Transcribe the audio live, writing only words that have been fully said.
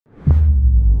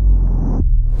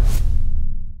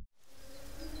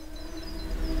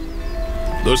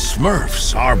The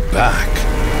Smurfs are back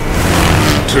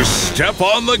to step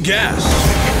on the gas.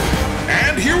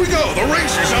 And here we go, the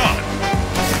race is on.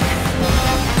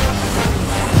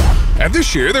 And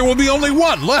this year there will be only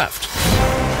one left.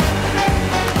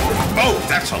 Oh,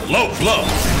 that's a low blow.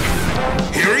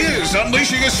 Here he is,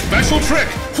 unleashing a special trick.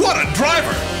 What a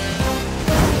driver!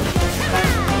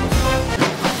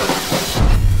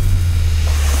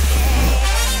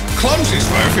 Clumsy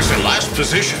Smurf is in last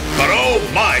position, but oh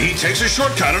my, he takes a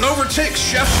shortcut and overtakes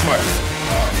Chef Smurf.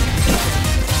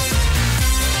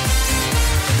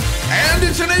 And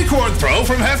it's an acorn throw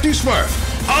from Hefty Smurf.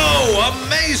 Oh,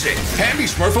 amazing! Handy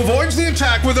Smurf avoids the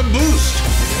attack with a boost.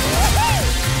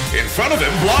 In front of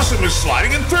him, Blossom is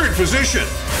sliding in third position.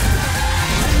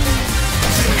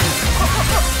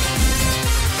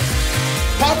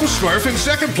 Papa Smurf in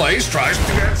second place tries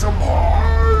to get some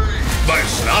more. But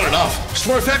it's not enough.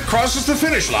 Smurfette crosses the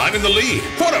finish line in the lead.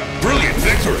 What a brilliant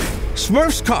victory.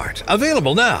 Smurfs Kart,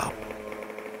 available now.